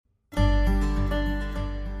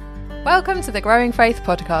Welcome to the Growing Faith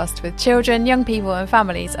podcast with children, young people and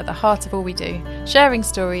families at the heart of all we do, sharing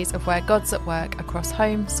stories of where God's at work across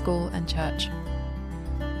home, school and church.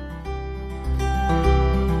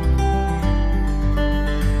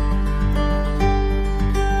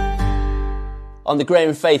 On the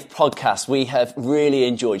Growing Faith podcast, we have really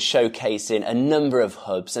enjoyed showcasing a number of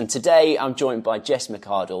hubs, and today I'm joined by Jess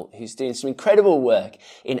McArdle, who's doing some incredible work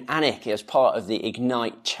in Alnwick as part of the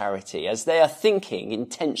Ignite charity, as they are thinking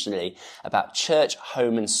intentionally about church,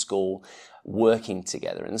 home and school working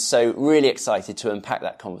together. And so really excited to unpack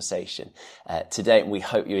that conversation today, and we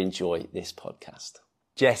hope you enjoy this podcast.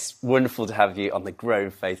 Jess, wonderful to have you on the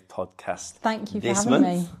Growing Faith podcast. Thank you for having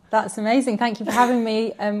me. That's amazing. Thank you for having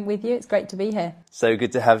me with you. It's great to be here. So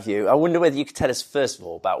good to have you. I wonder whether you could tell us, first of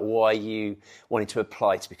all, about why you wanted to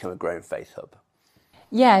apply to become a Growing Faith hub.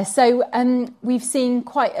 Yeah, so we've seen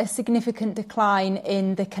quite a significant decline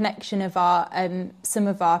in the connection of our some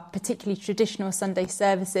of our particularly traditional Sunday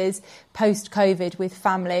services post-COVID with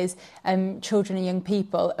families, children and young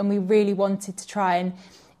people, and we really wanted to try and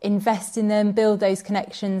invest in them, build those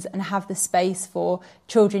connections and have the space for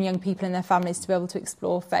children, young people and their families to be able to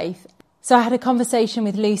explore faith. So I had a conversation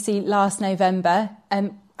with Lucy last November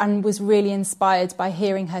and was really inspired by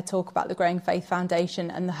hearing her talk about the Growing Faith Foundation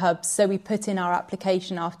and the hubs. So we put in our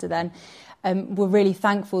application after then. We're really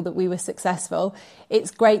thankful that we were successful. It's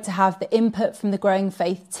great to have the input from the Growing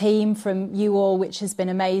Faith team, from you all, which has been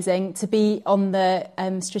amazing, to be on the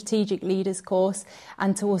strategic leaders course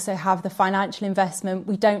and to also have the financial investment.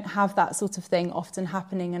 We don't have that sort of thing often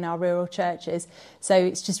happening in our rural churches. So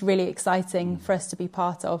it's just really exciting for us to be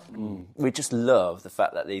part of. We just love the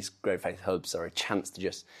fact that these Growing Faith hubs are a chance to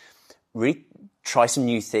just really try some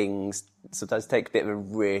new things, sometimes take a bit of a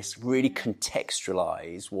risk, really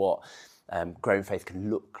contextualise what Growing Faith can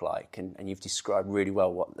look like, and you've described really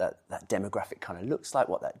well what that demographic kind of looks like,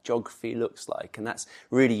 what that geography looks like, and that's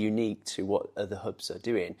really unique to what other hubs are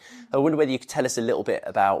doing. I wonder whether you could tell us a little bit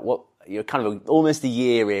about what you're kind of almost a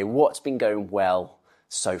year in, what's been going well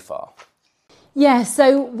so far. Yeah,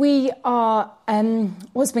 so we are,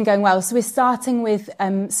 what's been going well? So we're starting with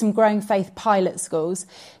some Growing Faith pilot schools.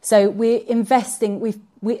 So we're investing,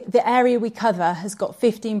 the area we cover has got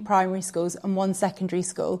 15 primary schools and 1 secondary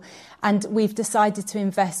school. And we've decided to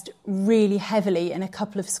invest really heavily in a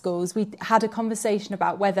couple of schools. We had a conversation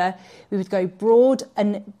about whether we would go broad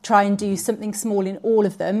and try and do something small in all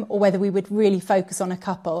of them, or whether we would really focus on a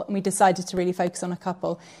couple. And we decided to really focus on a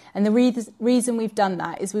couple. And the reason we've done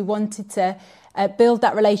that is we wanted to build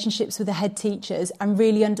that relationships with the head teachers and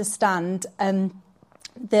really understand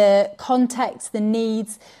the context, the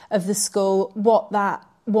needs of the school, what that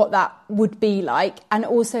would be like, and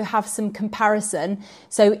also have some comparison.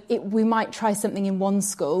 So we might try something in one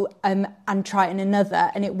school and try it in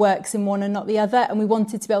another, and it works in one and not the other. And we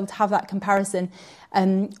wanted to be able to have that comparison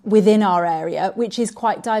within our area, which is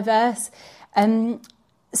quite diverse.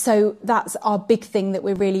 So that's our big thing that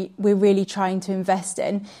we're really trying to invest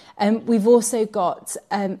in. We've also got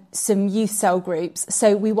some youth cell groups.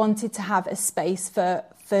 So we wanted to have a space for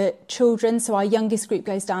children. So our youngest group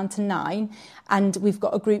goes down to 9, and we've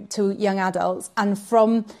got a group to young adults. And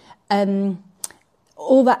from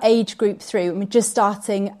all that age group through, and we're just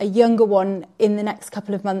starting a younger one in the next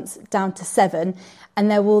couple of months down to 7. And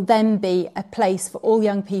there will then be a place for all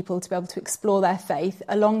young people to be able to explore their faith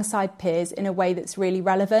alongside peers in a way that's really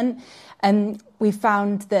relevant. And we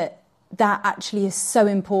found that actually is so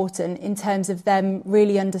important in terms of them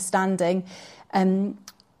really understanding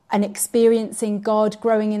and experiencing God,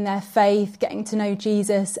 growing in their faith, getting to know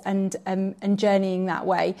Jesus and journeying that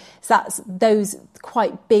way. So that's those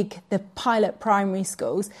quite big, the pilot primary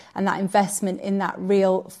schools, and that investment in that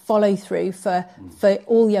real follow through for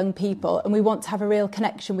all young people. And we want to have a real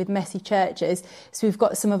connection with messy churches. So we've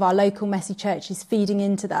got some of our local messy churches feeding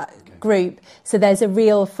into that group. So there's a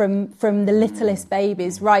real, from the littlest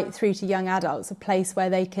babies right through to young adults, a place where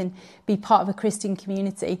they can be part of a Christian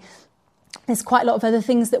community. There's quite a lot of other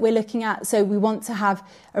things that we're looking at. So we want to have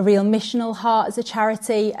a real missional heart as a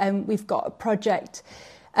charity. We've got a project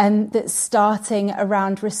that's starting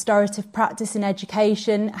around restorative practice in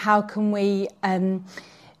education. How can we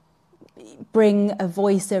bring a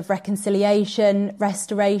voice of reconciliation,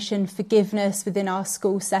 restoration, forgiveness within our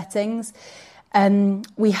school settings?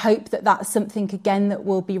 We hope that that's something, again, that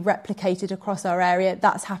will be replicated across our area.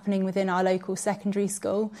 That's happening within our local secondary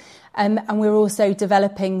school. And we're also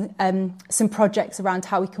developing some projects around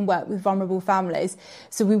how we can work with vulnerable families.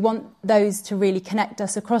 So we want those to really connect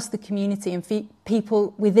us across the community and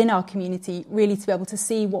people within our community really to be able to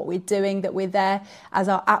see what we're doing, that we're there as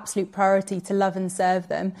our absolute priority to love and serve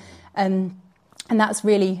them. And that's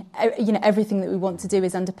really, everything that we want to do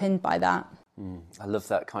is underpinned by that. I love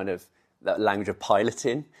that kind of that language of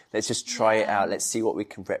piloting. Let's just try it out. Let's see what we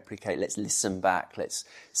can replicate. Let's listen back. Let's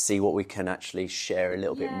see what we can actually share a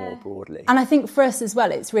little bit more broadly. And I think for us as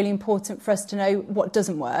well, it's really important for us to know what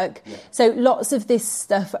doesn't work. Yeah. So lots of this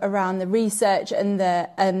stuff around the research and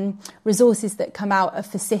the resources that come out are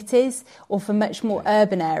for cities or for much more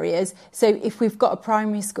urban areas. So if we've got a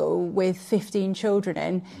primary school with 15 children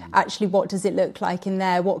in, actually what does it look like in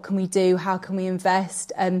there? What can we do? How can we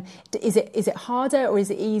invest? Is it harder or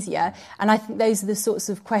is it easier? And I think those are the sorts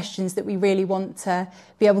of questions that we really want to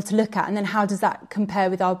be able to look at. And then how does that compare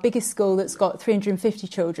with our biggest school that's got 350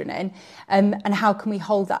 children in? And how can we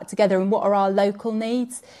hold that together? And what are our local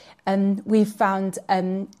needs? We've found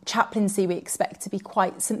chaplaincy we expect to be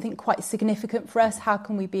something quite significant for us. How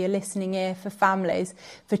can we be a listening ear for families,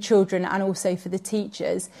 for children, and also for the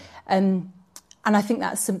teachers? And I think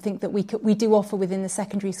that's something that we do offer within the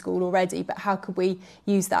secondary school already, but how could we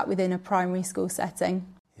use that within a primary school setting?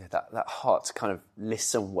 Yeah, that heart to kind of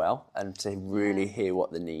listen well and to really hear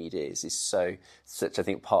what the need is such, I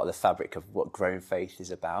think, part of the fabric of what Growing Faith is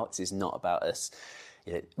about. It's not about us,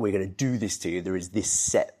 we're going to do this to you. There is this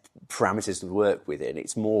set parameters to work within.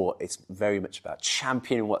 It's very much about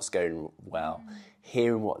championing what's going well,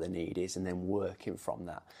 hearing what the need is, and then working from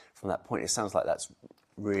that point. It sounds like that's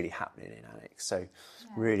really happening in Alnwick. So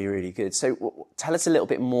really, really good. So tell us a little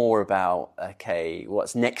bit more about,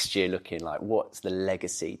 what's next year looking like? What's the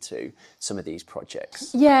legacy to some of these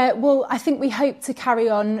projects? Yeah, well, I think we hope to carry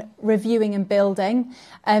on reviewing and building.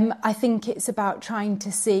 I think it's about trying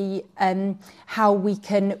to see how we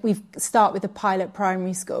start with the pilot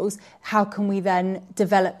primary schools. How can we then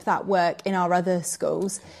develop that work in our other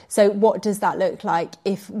schools? So what does that look like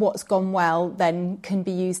if what's gone well then can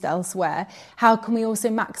be used elsewhere? How can we also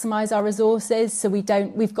maximise our resources so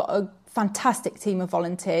we've got a fantastic team of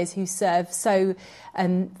volunteers who serve so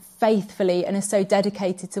faithfully and are so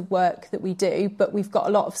dedicated to work that we do, but we've got a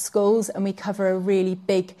lot of schools and we cover a really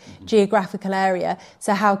big geographical area.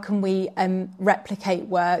 So how can we replicate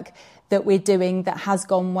work that we're doing that has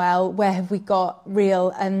gone well? Where have we got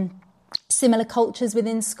real similar cultures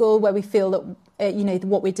within school where we feel that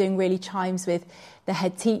what we're doing really chimes with the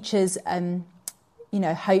head teachers'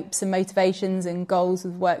 hopes and motivations and goals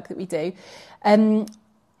of the work that we do.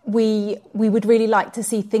 We would really like to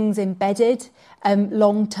see things embedded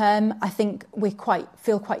long term. I think we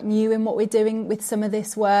feel quite new in what we're doing with some of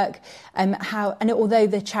this work. Although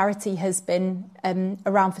the charity has been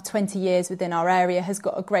around for 20 years within our area, has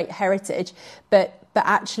got a great heritage, but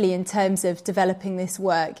actually in terms of developing this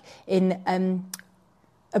work in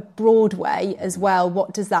a broad way as well,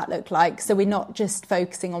 what does that look like? So we're not just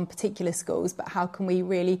focusing on particular schools, but how can we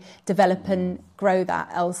really develop and grow that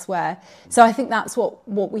elsewhere? So I think that's what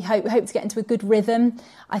we hope to get into a good rhythm.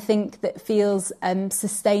 I think that feels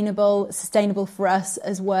sustainable for us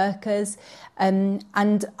as workers. And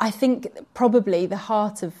I think probably the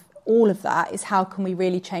heart of all of that is how can we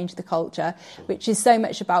really change the culture, which is so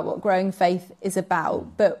much about what Growing Faith is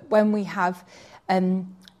about. But when we have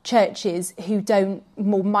churches who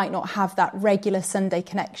might not have that regular Sunday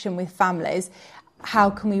connection with families, how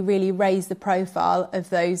can we really raise the profile of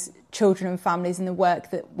those children and families in the work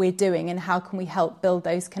that we're doing, and how can we help build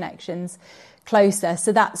those connections closer?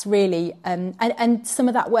 So that's really and some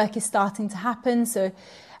of that work is starting to happen. So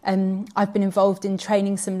I've been involved in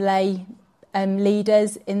training some lay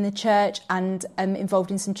leaders in the church and involved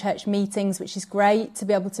in some church meetings, which is great to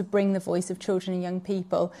be able to bring the voice of children and young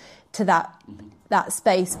people to that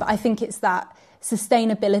space. But I think it's that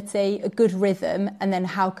sustainability, a good rhythm, and then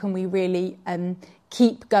how can we really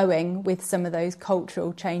keep going with some of those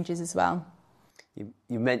cultural changes as well.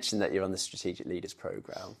 You mentioned that you're on the Strategic Leaders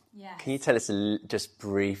Programme. Yes. Can you tell us just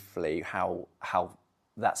briefly how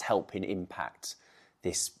that's helping impact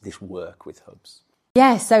this work with hubs?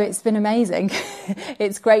 Yeah, so it's been amazing.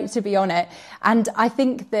 It's great to be on it. And I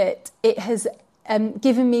think that it has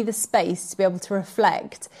given me the space to be able to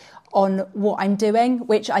reflect on what I'm doing,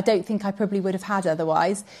 which I don't think I probably would have had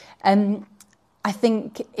otherwise. I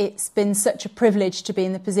think it's been such a privilege to be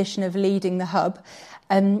in the position of leading the hub,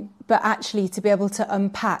 but actually to be able to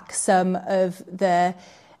unpack some of the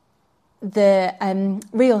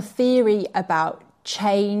real theory about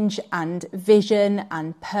change and vision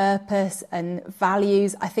and purpose and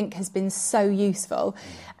values, I think has been so useful.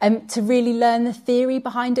 To really learn the theory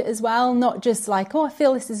behind it as well, not just like, I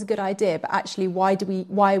feel this is a good idea, but actually why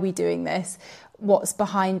are we doing this? What's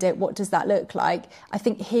behind it? What does that look like? I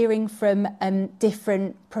think hearing from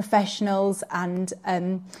different professionals and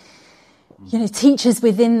teachers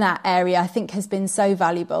within that area, I think has been so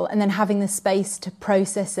valuable. And then having the space to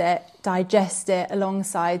process it, digest it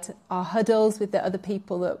alongside our huddles with the other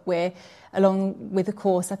people that we're along with the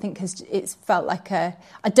course, I think it's felt like I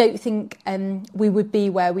don't think we would be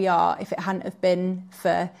where we are if it hadn't have been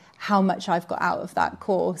for how much I've got out of that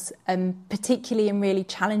course, particularly in really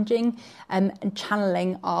challenging and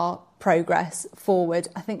channeling our progress forward.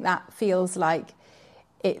 I think that feels like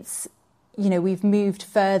it's, we've moved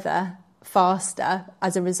further, faster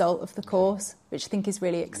as a result of the course, which I think is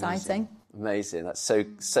really exciting. Amazing. That's so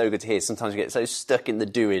good to hear. Sometimes we get so stuck in the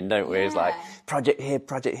doing, don't we? It's like project here,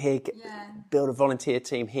 build a volunteer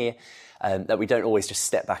team here, that we don't always just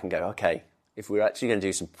step back and go, okay, if we're actually going to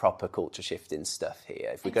do some proper culture shifting stuff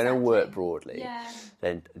here, if we're going to work broadly,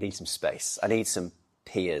 then I need some space. I need some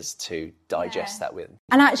peers to digest that with.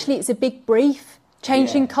 And actually it's a big brief.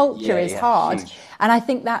 Changing culture is hard. Huge. And I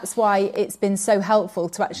think that's why it's been so helpful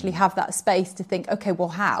to actually have that space to think, okay, well,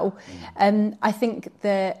 how? I think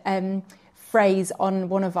the phrase on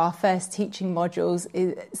one of our first teaching modules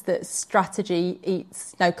is that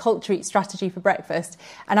culture eats strategy for breakfast.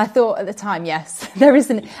 And I thought at the time, yes, there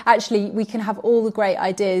isn't. Actually, we can have all the great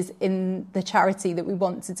ideas in the charity that we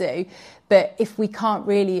want to do, but if we can't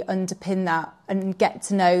really underpin that and get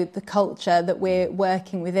to know the culture that we're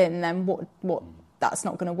working within, then what that's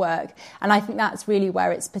not going to work. And I think that's really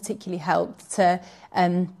where it's particularly helped to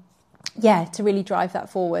really drive that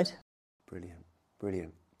forward.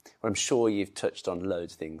 Brilliant. Well, I'm sure you've touched on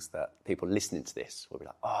loads of things that people listening to this will be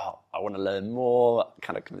like, oh, I want to learn more,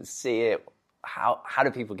 kind of come and see it. How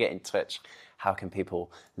do people get in touch? How can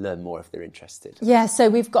people learn more if they're interested? Yeah, so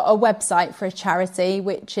we've got a website for a charity,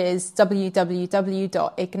 which is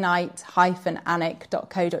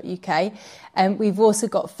www.ignite-anic.co.uk. We've also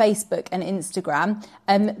got Facebook and Instagram.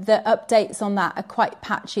 The updates on that are quite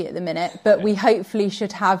patchy at the minute, but we hopefully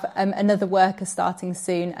should have another worker starting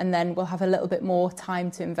soon, and then we'll have a little bit more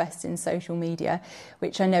time to invest in social media,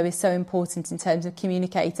 which I know is so important in terms of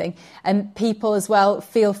communicating. And people as well,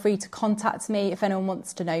 feel free to contact me if anyone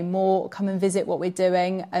wants to know more, come and visit what we're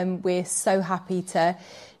doing. We're so happy to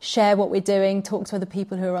share what we're doing, talk to other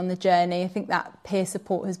people who are on the journey. I think that peer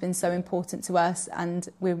support has been so important to us, and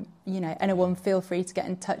anyone feel free to get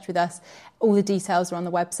in touch with us. All the details are on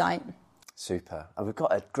the website. Super. And we've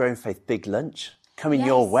got a Growing Faith big lunch coming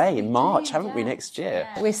your way in March, haven't we, next year?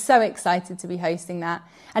 Yeah. We're so excited to be hosting that.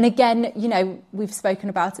 And again, we've spoken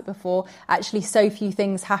about it before, actually so few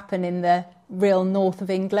things happen in the real north of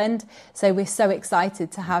England. So we're so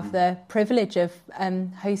excited to have the privilege of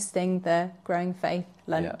hosting the Growing Faith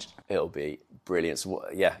lunch. Yeah, it'll be brilliant. So,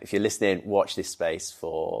 if you're listening, watch this space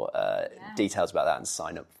for details about that and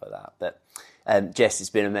sign up for that. But Jess,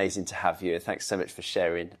 it's been amazing to have you. Thanks so much for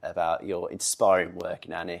sharing about your inspiring work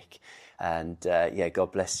in Alnwick. And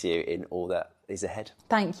God bless you in all that is ahead.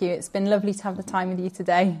 Thank you. It's been lovely to have the time with you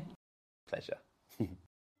today. Pleasure.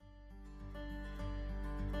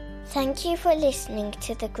 Thank you for listening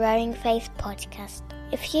to the Growing Faith podcast.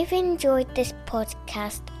 If you've enjoyed this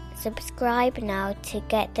podcast, subscribe now to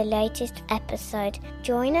get the latest episode.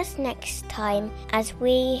 Join us next time as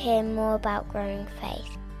we hear more about Growing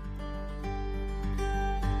Faith.